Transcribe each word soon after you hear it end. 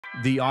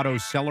The Otto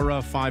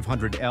Celera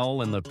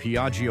 500L and the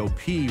Piaggio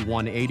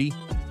P180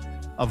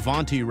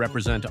 Avanti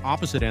represent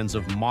opposite ends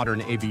of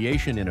modern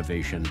aviation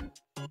innovation.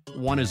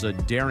 One is a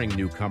daring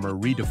newcomer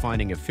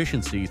redefining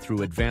efficiency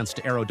through advanced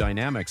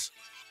aerodynamics,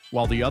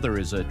 while the other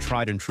is a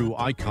tried-and-true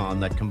icon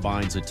that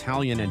combines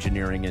Italian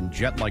engineering and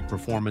jet-like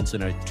performance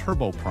in a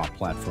turboprop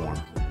platform.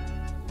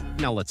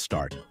 Now let's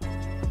start.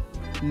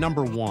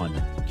 Number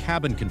 1.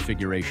 Cabin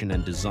configuration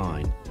and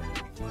design.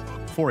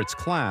 For its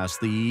class,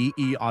 the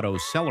Otto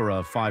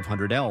Celera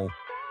 500L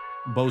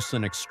boasts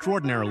an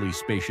extraordinarily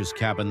spacious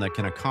cabin that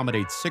can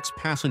accommodate 6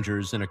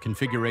 passengers in a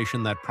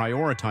configuration that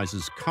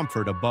prioritizes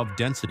comfort above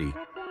density.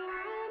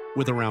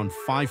 With around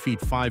 5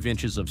 feet 5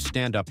 inches of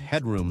stand-up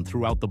headroom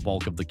throughout the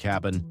bulk of the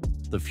cabin,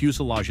 the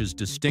fuselage's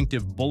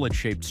distinctive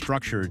bullet-shaped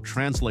structure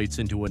translates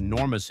into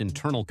enormous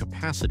internal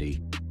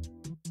capacity.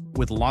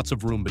 With lots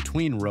of room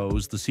between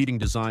rows, the seating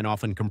design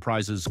often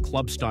comprises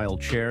club-style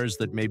chairs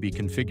that may be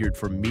configured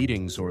for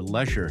meetings or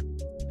leisure.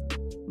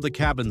 The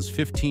cabin's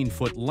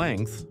 15-foot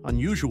length,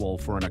 unusual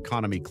for an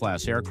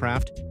economy-class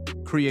aircraft,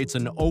 creates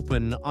an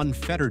open,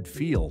 unfettered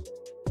feel.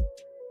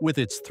 With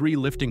its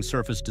 3-lifting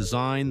surface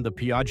design, the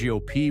Piaggio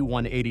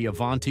P180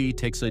 Avanti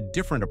takes a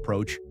different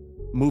approach,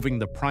 moving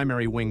the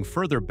primary wing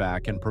further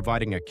back and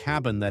providing a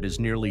cabin that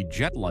is nearly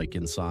jet-like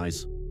in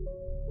size.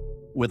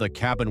 With a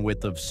cabin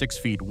width of 6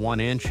 feet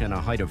 1 inch and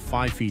a height of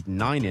 5 feet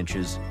 9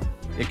 inches,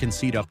 it can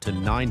seat up to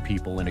 9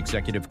 people in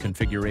executive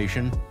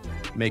configuration,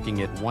 making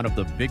it one of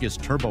the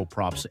biggest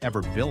turboprops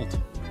ever built.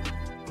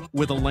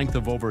 With a length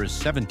of over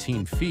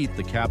 17 feet,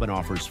 the cabin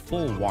offers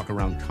full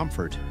walk-around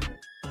comfort.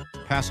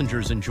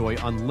 Passengers enjoy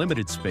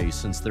unlimited space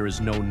since there is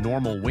no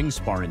normal wing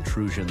spar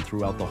intrusion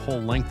throughout the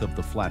whole length of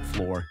the flat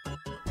floor.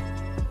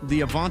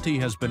 The Avanti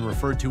has been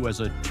referred to as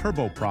a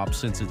turboprop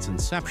since its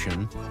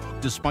inception,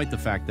 despite the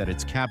fact that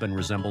its cabin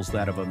resembles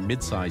that of a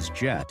mid-sized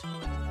jet.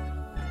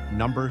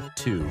 Number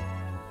 2.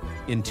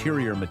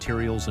 Interior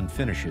materials and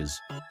finishes.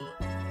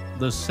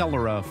 The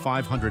Celera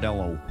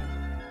 500L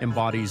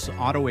embodies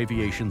auto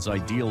aviation's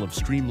ideal of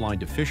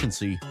streamlined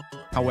efficiency.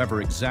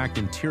 However, exact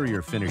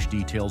interior finish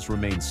details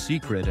remain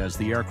secret as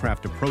the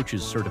aircraft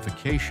approaches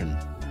certification.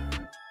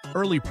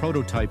 Early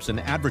prototypes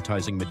and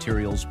advertising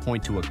materials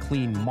point to a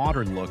clean,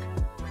 modern look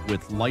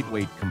with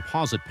lightweight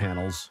composite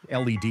panels,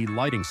 LED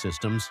lighting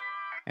systems,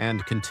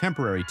 and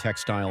contemporary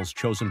textiles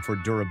chosen for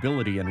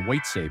durability and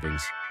weight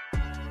savings.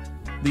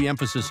 The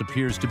emphasis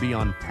appears to be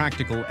on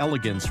practical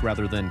elegance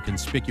rather than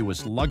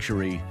conspicuous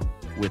luxury,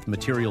 with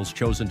materials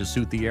chosen to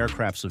suit the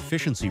aircraft's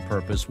efficiency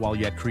purpose while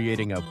yet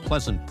creating a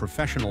pleasant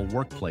professional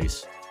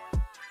workplace.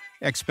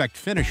 Expect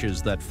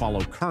finishes that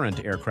follow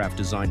current aircraft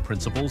design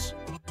principles,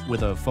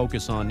 with a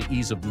focus on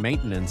ease of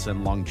maintenance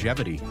and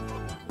longevity.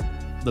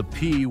 The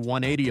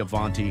P180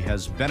 Avanti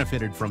has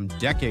benefited from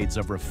decades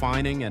of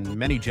refining and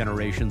many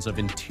generations of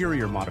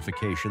interior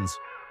modifications.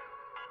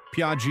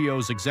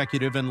 Piaggio's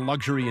executive and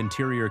luxury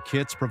interior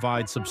kits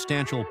provide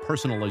substantial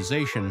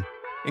personalization,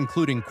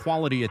 including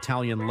quality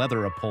Italian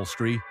leather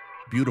upholstery,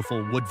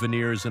 beautiful wood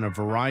veneers in a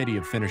variety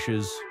of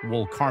finishes,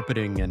 wool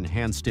carpeting, and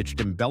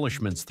hand-stitched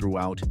embellishments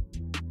throughout.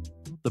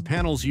 The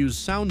panels use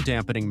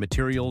sound-dampening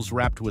materials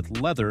wrapped with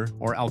leather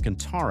or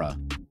alcantara.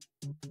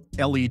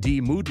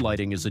 LED mood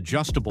lighting is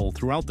adjustable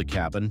throughout the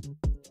cabin,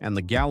 and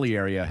the galley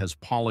area has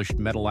polished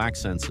metal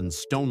accents and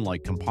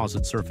stone-like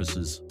composite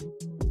surfaces.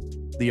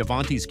 The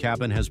Avanti's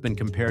cabin has been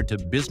compared to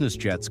business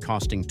jets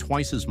costing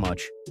twice as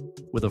much,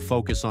 with a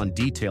focus on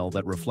detail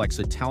that reflects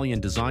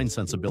Italian design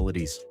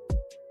sensibilities.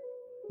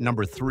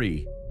 Number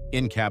 3.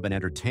 In-cabin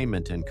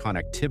entertainment and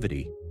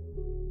connectivity.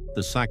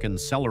 The second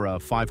Celera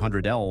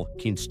 500L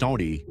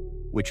Kinstoni,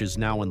 which is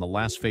now in the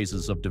last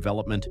phases of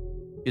development,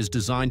 is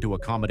designed to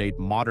accommodate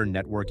modern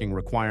networking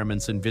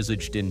requirements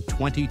envisaged in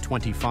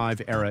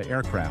 2025-era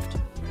aircraft.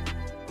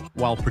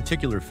 While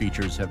particular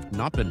features have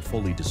not been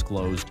fully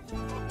disclosed,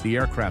 the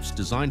aircraft's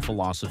design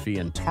philosophy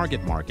and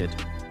target market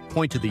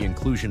point to the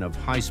inclusion of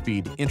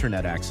high-speed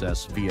internet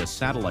access via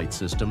satellite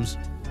systems,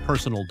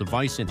 personal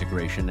device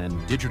integration,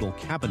 and digital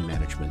cabin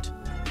management.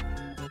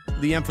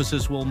 The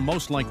emphasis will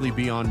most likely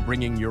be on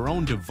bringing your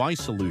own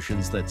device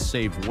solutions that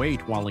save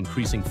weight while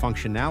increasing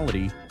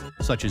functionality,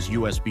 such as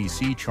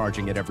USB-C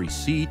charging at every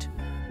seat,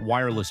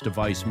 wireless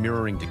device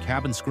mirroring to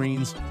cabin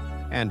screens,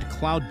 and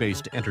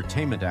cloud-based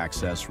entertainment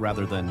access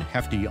rather than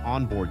hefty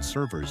onboard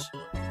servers.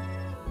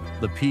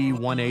 The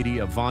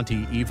P180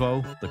 Avanti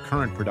Evo, the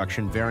current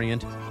production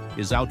variant,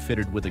 is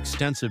outfitted with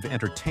extensive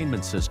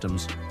entertainment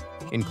systems,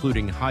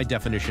 including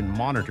high-definition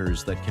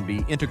monitors that can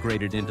be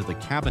integrated into the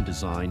cabin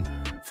design,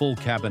 full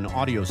cabin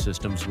audio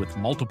systems with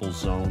multiple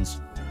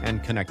zones,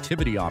 and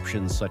connectivity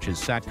options such as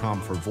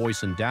SATCOM for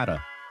voice and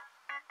data.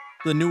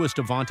 The newest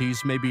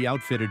Avantis may be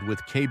outfitted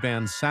with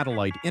K-band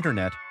satellite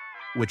internet,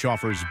 which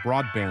offers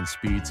broadband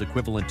speeds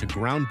equivalent to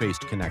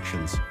ground-based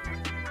connections.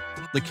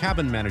 The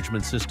cabin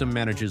management system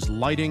manages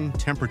lighting,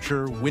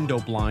 temperature, window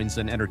blinds,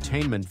 and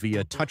entertainment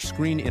via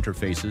touchscreen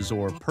interfaces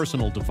or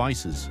personal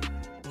devices.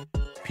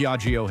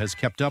 Piaggio has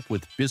kept up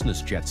with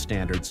business jet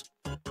standards,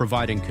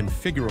 providing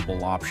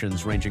configurable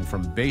options ranging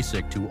from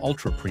basic to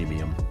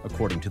ultra-premium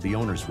according to the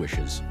owner's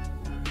wishes.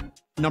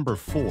 Number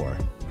 4.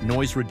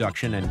 Noise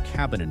reduction and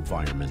cabin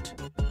environment.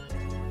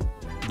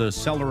 The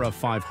Celera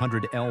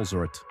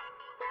 500L's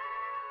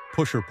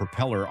pusher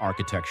propeller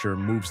architecture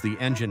moves the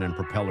engine and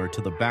propeller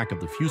to the back of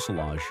the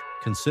fuselage,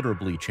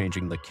 considerably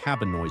changing the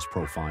cabin noise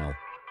profile.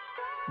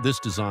 This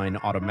design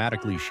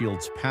automatically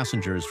shields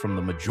passengers from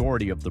the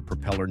majority of the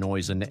propeller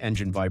noise and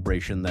engine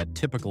vibration that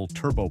typical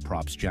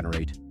turboprops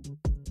generate.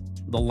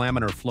 The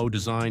laminar flow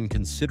design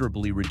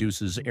considerably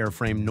reduces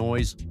airframe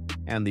noise,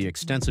 and the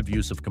extensive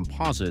use of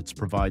composites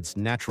provides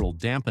natural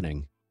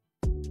dampening.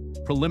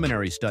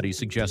 Preliminary studies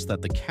suggest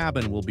that the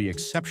cabin will be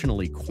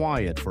exceptionally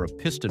quiet for a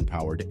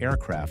piston-powered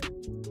aircraft,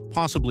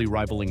 possibly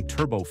rivaling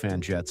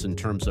turbofan jets in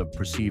terms of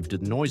perceived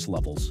noise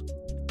levels.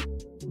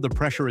 The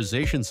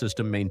pressurization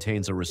system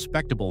maintains a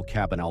respectable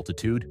cabin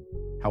altitude.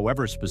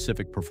 However,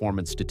 specific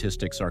performance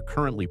statistics are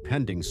currently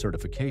pending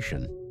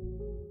certification.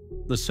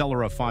 The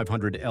Celera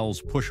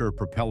 500L's pusher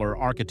propeller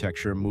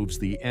architecture moves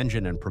the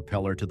engine and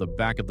propeller to the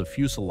back of the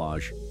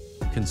fuselage,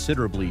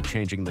 considerably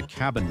changing the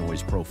cabin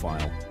noise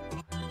profile.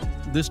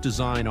 This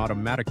design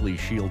automatically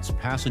shields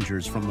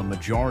passengers from the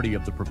majority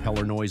of the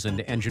propeller noise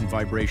and engine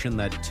vibration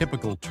that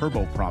typical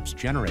turboprops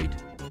generate.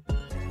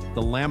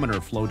 The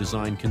laminar flow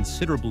design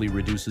considerably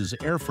reduces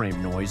airframe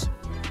noise,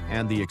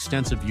 and the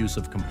extensive use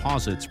of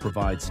composites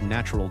provides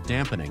natural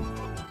dampening.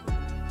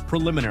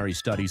 Preliminary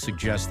studies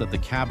suggest that the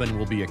cabin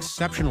will be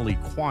exceptionally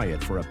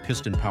quiet for a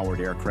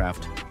piston-powered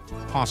aircraft,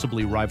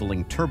 possibly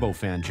rivaling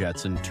turbofan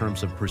jets in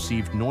terms of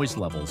perceived noise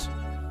levels.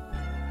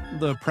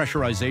 The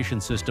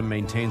pressurization system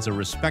maintains a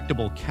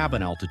respectable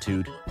cabin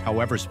altitude.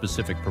 However,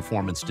 specific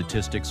performance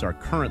statistics are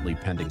currently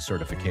pending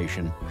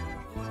certification.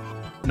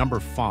 Number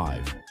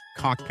 5.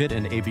 Cockpit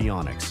and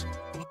Avionics.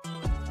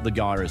 The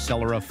Otto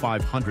Celera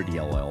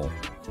 500L.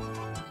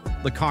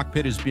 The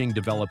cockpit is being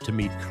developed to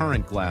meet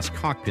current glass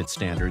cockpit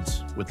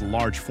standards, with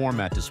large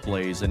format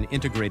displays and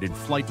integrated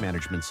flight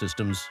management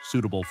systems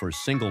suitable for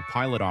single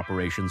pilot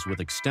operations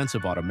with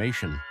extensive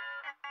automation.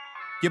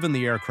 Given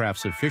the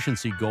aircraft's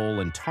efficiency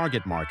goal and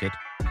target market,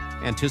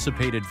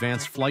 anticipate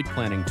advanced flight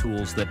planning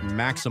tools that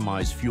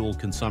maximize fuel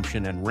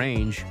consumption and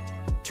range,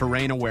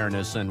 terrain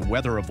awareness and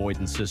weather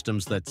avoidance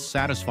systems that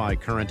satisfy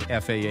current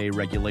FAA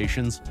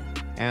regulations,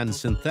 and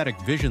synthetic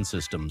vision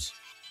systems.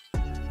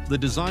 The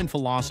design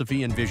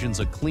philosophy envisions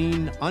a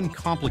clean,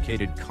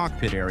 uncomplicated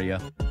cockpit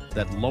area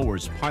that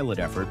lowers pilot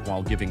effort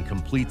while giving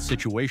complete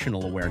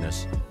situational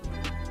awareness.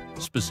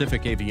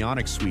 Specific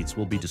avionics suites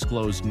will be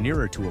disclosed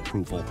nearer to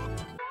approval.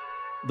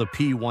 The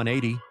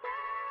P180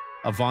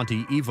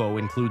 Avanti Evo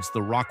includes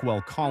the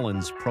Rockwell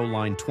Collins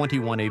ProLine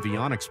 21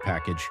 avionics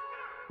package,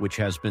 which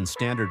has been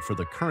standard for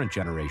the current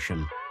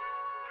generation.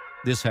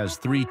 This has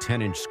 3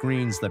 10-inch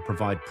screens that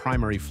provide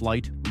primary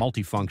flight,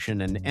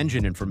 multifunction, and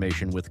engine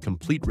information with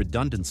complete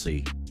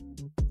redundancy.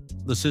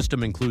 The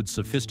system includes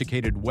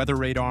sophisticated weather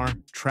radar,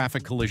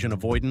 traffic collision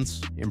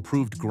avoidance,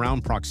 improved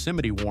ground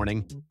proximity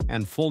warning,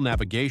 and full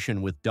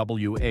navigation with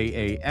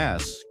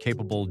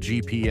WAAS-capable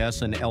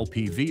GPS and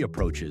LPV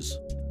approaches.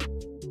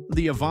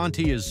 The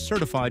Avanti is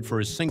certified for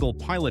a single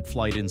pilot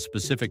flight in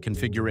specific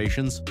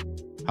configurations.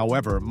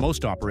 However,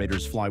 most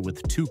operators fly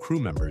with 2 crew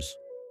members.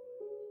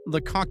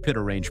 The cockpit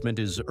arrangement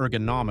is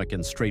ergonomic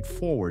and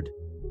straightforward,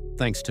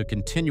 thanks to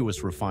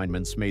continuous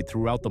refinements made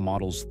throughout the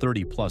model's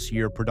 30-plus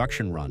year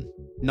production run.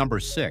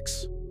 Number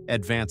 6.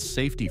 Advanced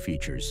safety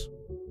features.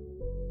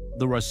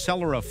 The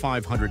Celera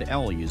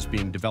 500L is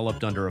being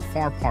developed under a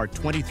FAR Part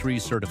 23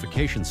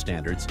 certification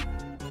standards,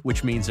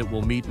 which means it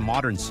will meet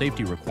modern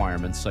safety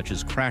requirements such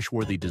as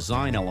crash-worthy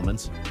design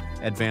elements,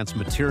 advanced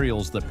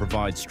materials that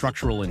provide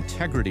structural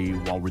integrity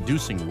while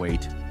reducing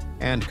weight,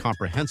 and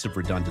comprehensive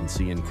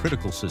redundancy in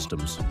critical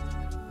systems.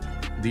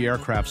 The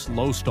aircraft's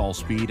low stall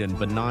speed and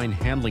benign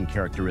handling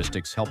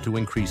characteristics help to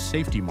increase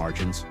safety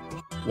margins,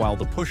 while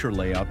the pusher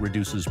layout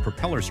reduces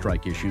propeller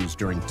strike issues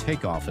during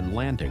takeoff and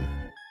landing.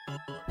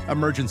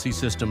 Emergency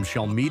systems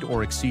shall meet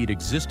or exceed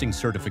existing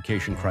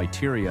certification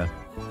criteria,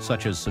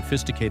 such as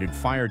sophisticated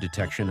fire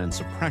detection and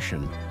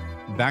suppression,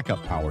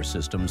 backup power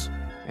systems,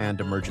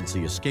 and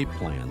emergency escape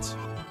plans.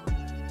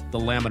 The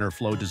laminar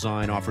flow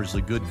design offers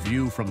a good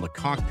view from the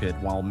cockpit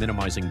while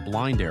minimizing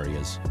blind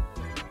areas.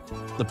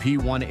 The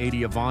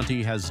P180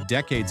 Avanti has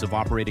decades of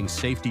operating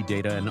safety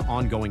data and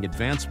ongoing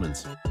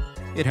advancements.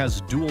 It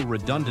has dual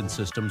redundant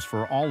systems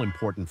for all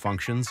important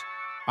functions,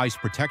 ice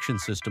protection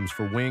systems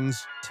for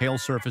wings, tail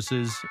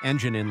surfaces,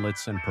 engine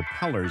inlets, and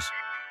propellers,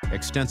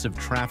 extensive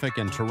traffic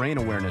and terrain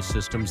awareness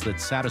systems that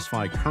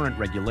satisfy current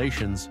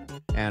regulations,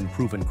 and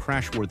proven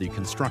crashworthy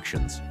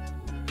constructions.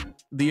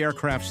 The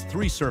aircraft's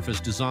 3-surface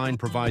design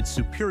provides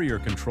superior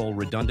control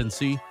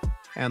redundancy,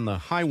 and the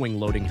high wing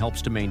loading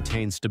helps to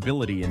maintain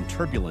stability in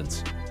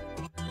turbulence.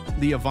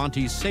 The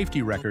Avanti's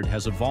safety record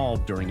has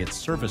evolved during its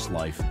service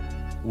life,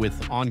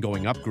 with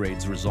ongoing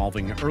upgrades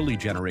resolving early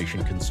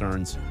generation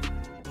concerns.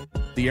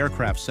 The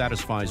aircraft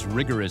satisfies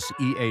rigorous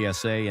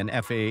EASA and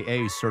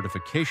FAA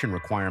certification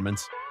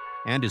requirements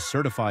and is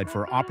certified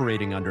for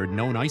operating under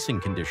known icing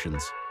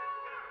conditions.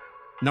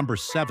 Number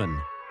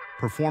 7.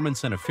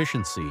 Performance and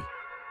efficiency.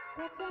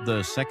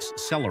 The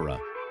Celera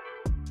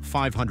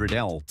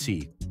 500L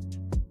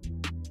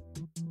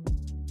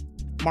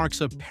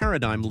marks a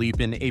paradigm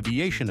leap in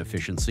aviation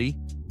efficiency,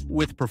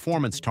 with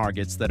performance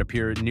targets that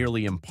appear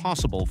nearly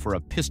impossible for a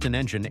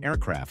piston-engine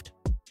aircraft.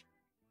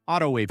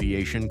 Otto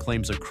Aviation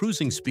claims a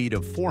cruising speed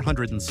of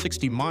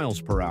 460 miles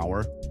per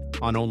hour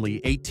on only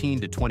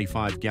 18 to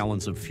 25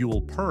 gallons of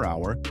fuel per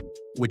hour,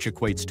 which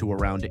equates to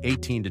around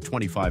 18 to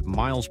 25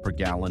 miles per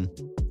gallon,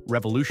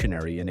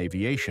 revolutionary in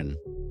aviation.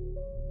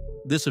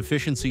 This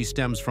efficiency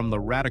stems from the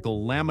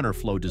radical laminar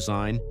flow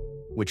design,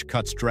 which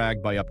cuts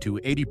drag by up to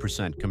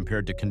 80%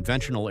 compared to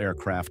conventional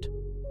aircraft.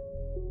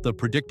 The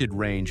predicted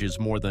range is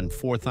more than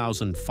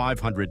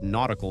 4,500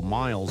 nautical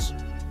miles,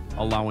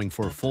 allowing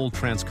for full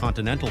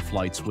transcontinental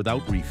flights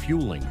without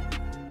refueling.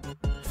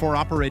 For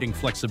operating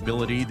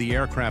flexibility, the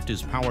aircraft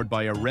is powered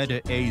by a Red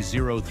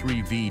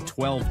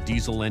A03V12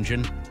 diesel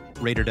engine,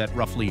 rated at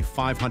roughly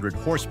 500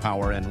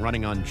 horsepower and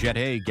running on Jet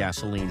A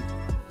gasoline.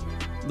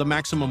 The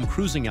maximum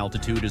cruising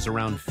altitude is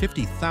around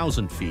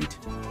 50,000 feet,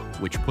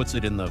 which puts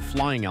it in the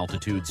flying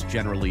altitudes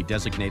generally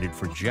designated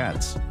for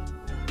jets.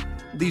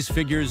 These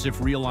figures,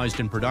 if realized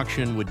in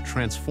production, would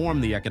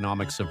transform the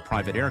economics of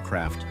private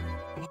aircraft.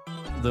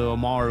 The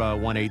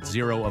Piaggio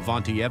P180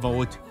 Avanti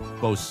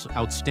Evo boasts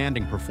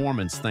outstanding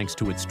performance thanks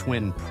to its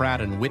twin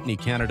Pratt & Whitney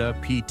Canada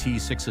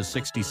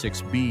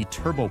PT666B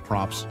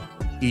turboprops,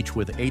 each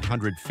with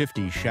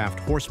 850 shaft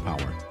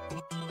horsepower.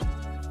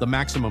 The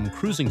maximum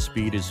cruising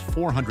speed is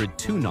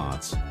 402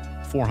 knots,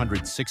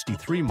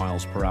 463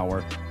 miles per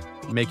hour,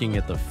 making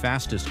it the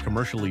fastest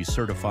commercially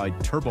certified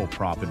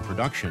turboprop in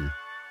production.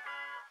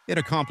 It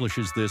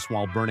accomplishes this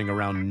while burning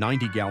around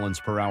 90 gallons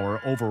per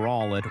hour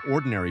overall at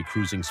ordinary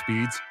cruising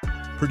speeds,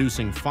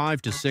 producing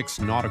 5 to 6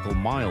 nautical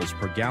miles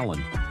per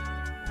gallon.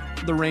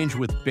 The range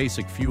with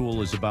basic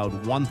fuel is about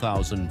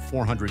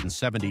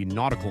 1,470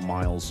 nautical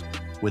miles,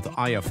 with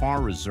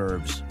IFR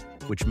reserves,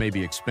 which may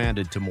be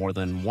expanded to more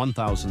than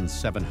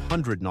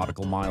 1,700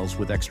 nautical miles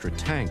with extra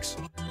tanks.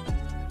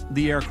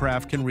 The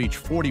aircraft can reach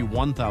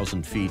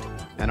 41,000 feet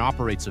and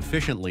operates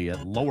efficiently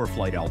at lower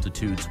flight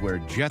altitudes where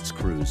jets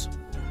cruise.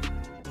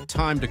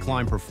 Time to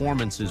climb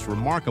performance is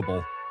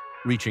remarkable,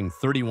 reaching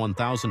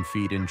 31,000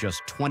 feet in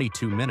just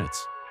 22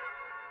 minutes.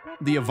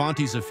 The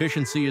Avanti's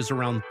efficiency is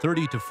around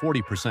 30 to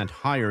 40%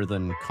 higher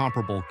than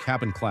comparable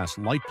cabin-class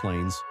light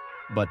planes,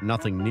 but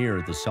nothing near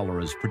the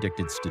Celera's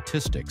predicted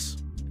statistics.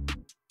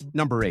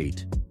 Number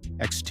 8.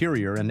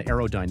 Exterior and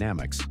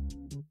Aerodynamics.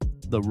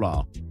 The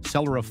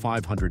Celera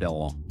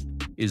 500L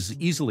is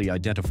easily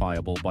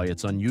identifiable by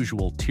its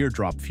unusual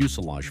teardrop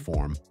fuselage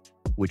form,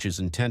 which is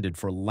intended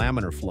for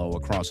laminar flow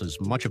across as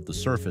much of the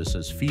surface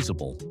as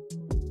feasible.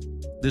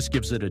 This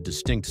gives it a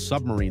distinct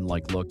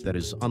submarine-like look that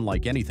is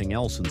unlike anything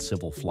else in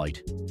civil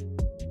flight.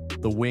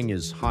 The wing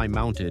is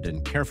high-mounted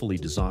and carefully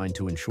designed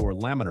to ensure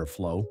laminar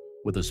flow,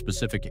 with a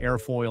specific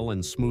airfoil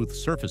and smooth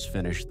surface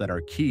finish that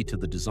are key to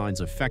the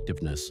design's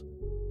effectiveness.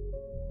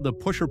 The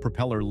pusher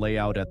propeller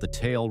layout at the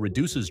tail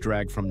reduces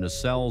drag from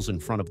nacelles in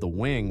front of the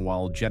wing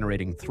while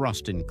generating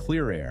thrust in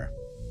clear air.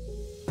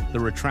 The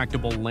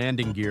retractable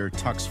landing gear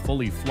tucks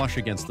fully flush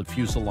against the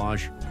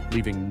fuselage,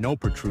 leaving no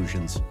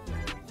protrusions.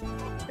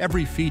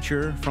 Every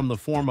feature, from the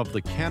form of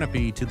the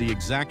canopy to the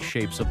exact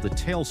shapes of the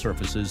tail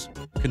surfaces,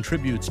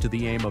 contributes to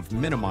the aim of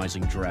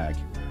minimizing drag.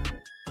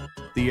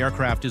 The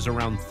aircraft is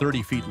around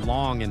 30 feet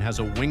long and has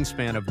a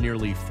wingspan of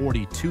nearly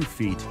 42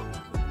 feet.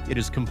 It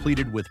is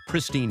completed with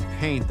pristine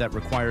paint that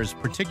requires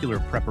particular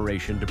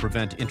preparation to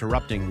prevent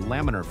interrupting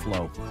laminar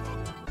flow.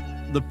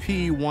 The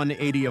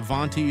P180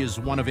 Avanti is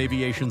one of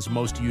aviation's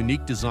most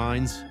unique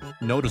designs,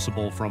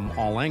 noticeable from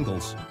all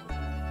angles.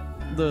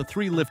 The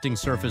three-lifting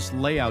surface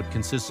layout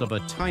consists of a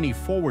tiny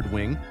forward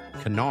wing,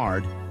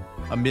 canard,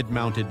 a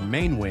mid-mounted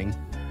main wing,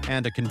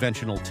 and a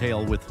conventional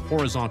tail with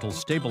horizontal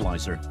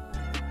stabilizer.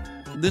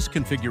 This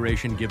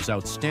configuration gives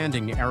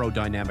outstanding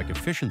aerodynamic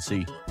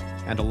efficiency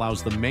and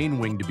allows the main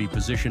wing to be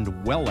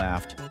positioned well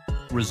aft,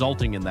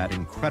 resulting in that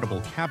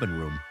incredible cabin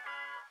room.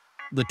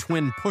 The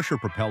twin pusher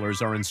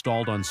propellers are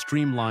installed on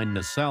streamlined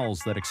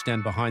nacelles that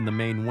extend behind the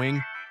main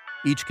wing,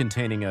 each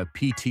containing a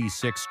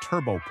PT6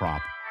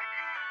 turboprop.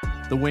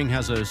 The wing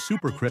has a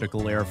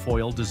supercritical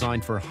airfoil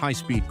designed for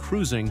high-speed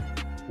cruising,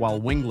 while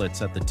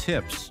winglets at the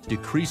tips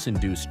decrease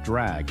induced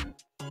drag.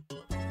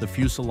 The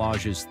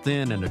fuselage is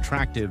thin and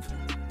attractive,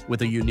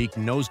 with a unique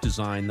nose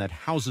design that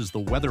houses the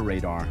weather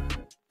radar.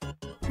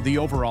 The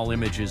overall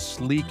image is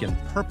sleek and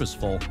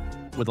purposeful,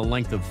 with a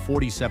length of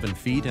 47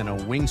 feet and a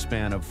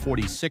wingspan of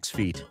 46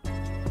 feet.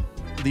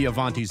 The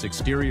Avanti's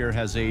exterior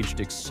has aged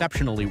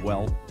exceptionally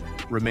well,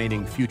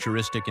 remaining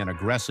futuristic and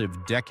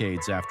aggressive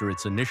decades after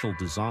its initial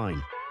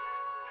design.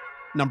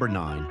 Number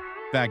 9.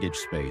 Baggage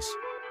space.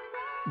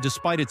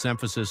 Despite its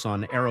emphasis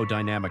on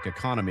aerodynamic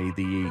economy,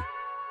 the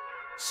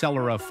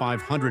Celera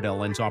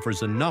 500L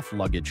offers enough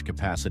luggage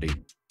capacity.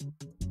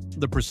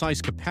 The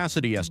precise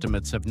capacity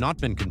estimates have not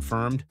been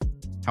confirmed.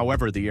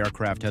 However, the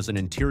aircraft has an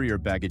interior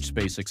baggage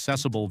space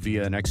accessible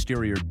via an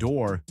exterior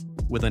door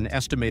with an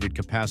estimated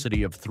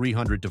capacity of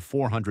 300 to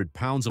 400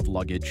 pounds of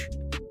luggage.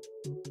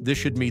 This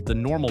should meet the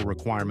normal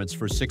requirements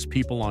for 6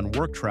 people on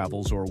work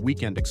travels or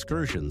weekend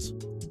excursions.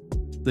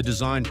 The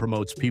design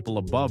promotes people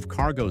above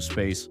cargo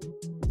space,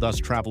 thus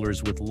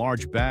travelers with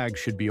large bags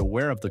should be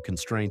aware of the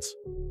constraints.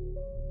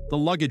 The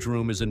luggage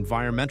room is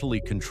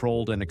environmentally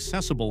controlled and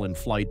accessible in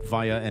flight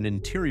via an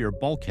interior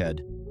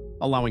bulkhead,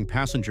 allowing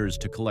passengers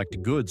to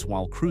collect goods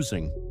while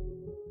cruising.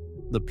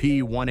 The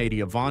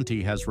P180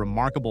 Avanti has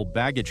remarkable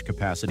baggage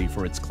capacity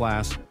for its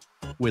class,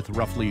 with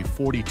roughly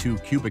 42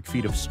 cubic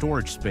feet of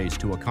storage space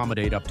to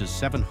accommodate up to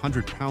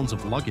 700 pounds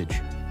of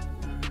luggage.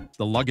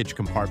 The luggage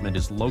compartment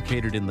is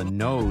located in the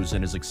nose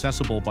and is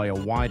accessible by a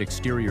wide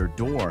exterior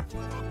door.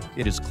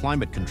 It is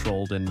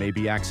climate-controlled and may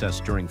be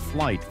accessed during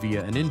flight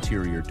via an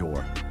interior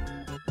door.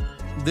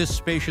 This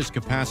spacious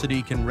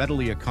capacity can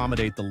readily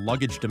accommodate the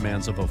luggage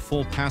demands of a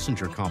full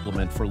passenger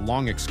complement for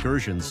long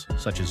excursions,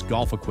 such as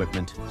golf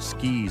equipment,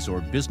 skis,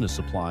 or business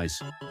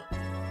supplies.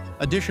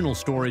 Additional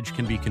storage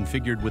can be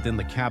configured within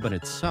the cabin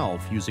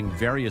itself using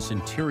various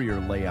interior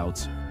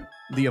layouts.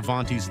 The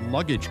Avanti's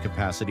luggage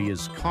capacity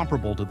is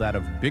comparable to that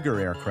of bigger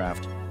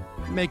aircraft,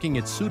 making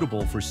it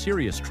suitable for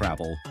serious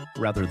travel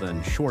rather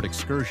than short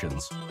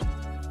excursions.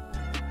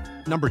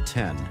 Number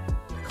 10.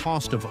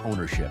 Cost of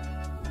ownership.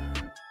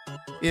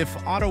 If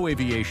auto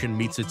aviation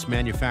meets its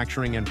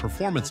manufacturing and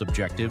performance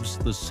objectives,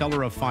 the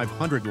Celera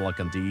 500L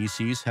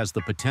Avanti has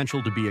the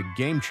potential to be a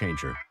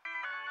game-changer.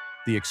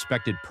 The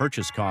expected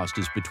purchase cost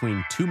is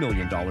between $2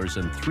 million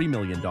and $3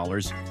 million,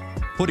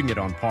 putting it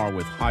on par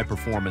with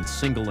high-performance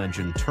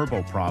single-engine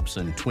turboprops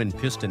and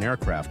twin-piston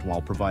aircraft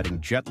while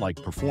providing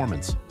jet-like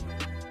performance.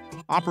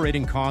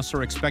 Operating costs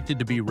are expected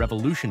to be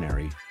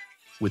revolutionary,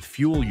 with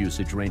fuel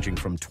usage ranging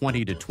from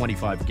 20 to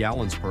 25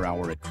 gallons per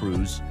hour at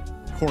cruise,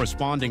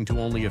 corresponding to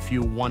only a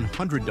few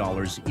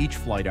 $100 each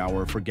flight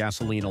hour for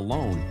gasoline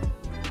alone.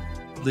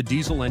 The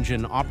diesel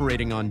engine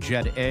operating on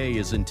Jet A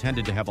is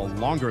intended to have a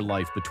longer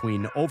life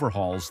between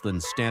overhauls than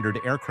standard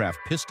aircraft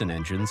piston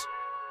engines,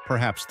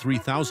 perhaps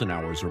 3,000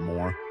 hours or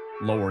more,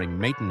 lowering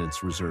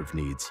maintenance reserve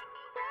needs.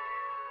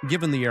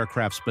 Given the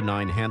aircraft's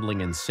benign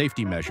handling and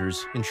safety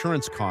measures,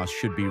 insurance costs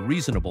should be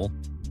reasonable.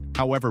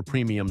 However,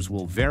 premiums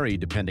will vary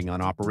depending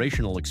on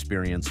operational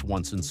experience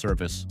once in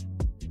service.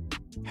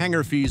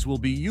 Hangar fees will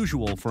be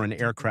usual for an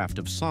aircraft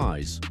of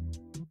size.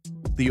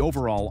 The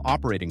overall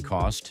operating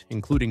cost,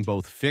 including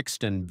both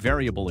fixed and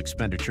variable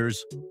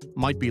expenditures,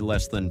 might be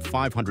less than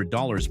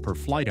 $500 per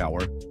flight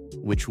hour,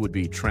 which would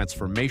be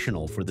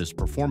transformational for this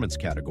performance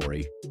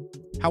category.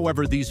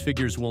 However, these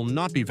figures will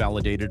not be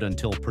validated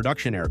until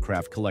production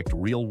aircraft collect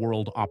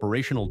real-world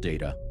operational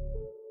data.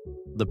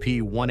 The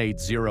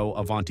P180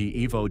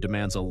 Avanti Evo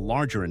demands a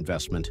larger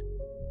investment,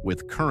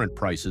 with current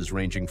prices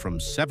ranging from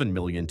 $7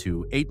 million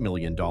to $8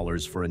 million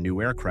for a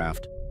new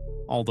aircraft,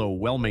 although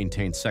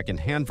well-maintained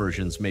second-hand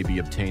versions may be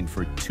obtained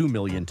for $2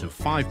 million to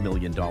 $5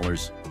 million,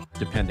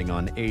 depending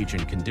on age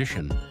and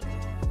condition.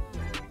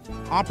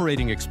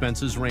 Operating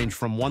expenses range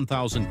from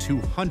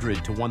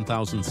 $1,200 to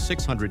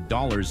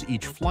 $1,600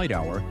 each flight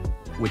hour,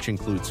 which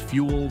includes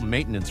fuel,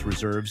 maintenance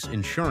reserves,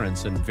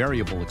 insurance, and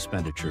variable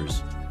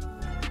expenditures.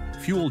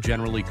 Fuel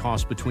generally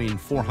costs between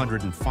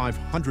 $400 and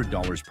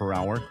 $500 per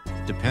hour,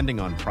 depending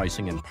on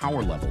pricing and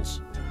power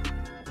levels.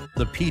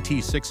 The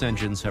PT6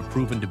 engines have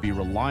proven to be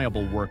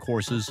reliable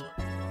workhorses,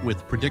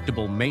 with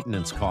predictable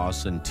maintenance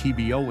costs and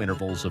TBO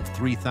intervals of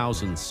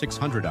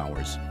 3,600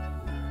 hours.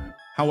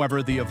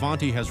 However, the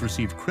Avanti has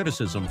received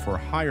criticism for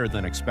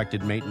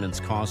higher-than-expected maintenance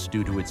costs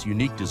due to its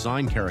unique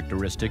design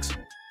characteristics,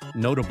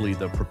 notably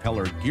the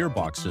propeller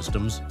gearbox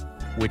systems,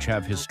 which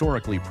have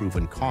historically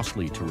proven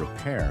costly to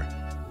repair.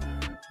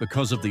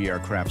 Because of the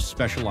aircraft's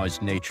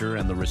specialized nature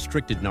and the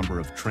restricted number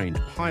of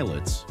trained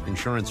pilots,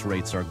 insurance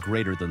rates are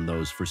greater than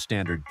those for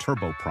standard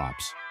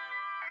turboprops.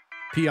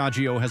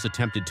 Piaggio has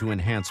attempted to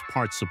enhance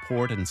parts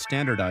support and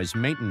standardize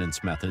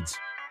maintenance methods,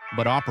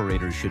 but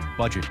operators should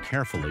budget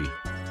carefully.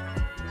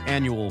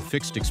 Annual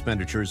fixed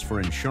expenditures for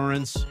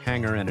insurance,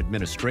 hangar, and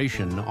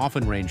administration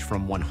often range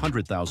from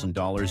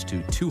 $100,000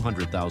 to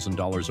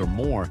 $200,000 or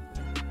more,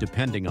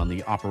 depending on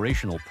the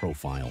operational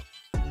profile.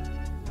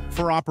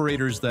 For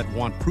operators that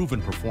want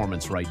proven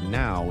performance right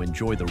now,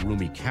 enjoy the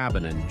roomy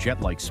cabin and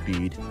jet-like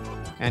speed,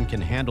 and can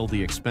handle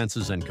the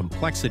expenses and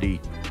complexity,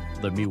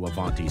 the new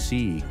Avanti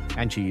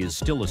is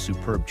still a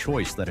superb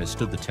choice that has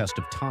stood the test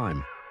of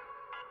time.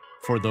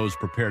 For those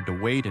prepared to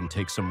wait and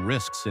take some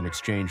risks in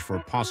exchange for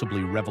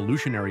possibly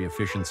revolutionary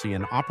efficiency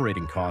and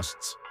operating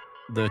costs,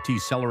 the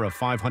Celera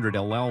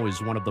 500L is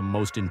one of the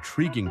most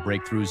intriguing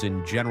breakthroughs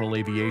in general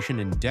aviation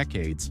in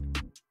decades.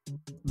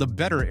 The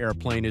better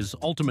airplane is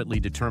ultimately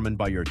determined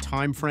by your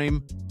time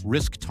frame,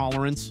 risk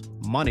tolerance,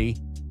 money,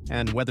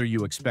 and whether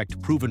you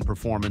expect proven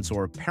performance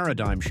or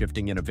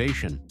paradigm-shifting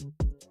innovation.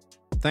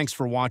 Thanks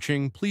for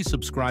watching. Please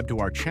subscribe to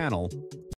our channel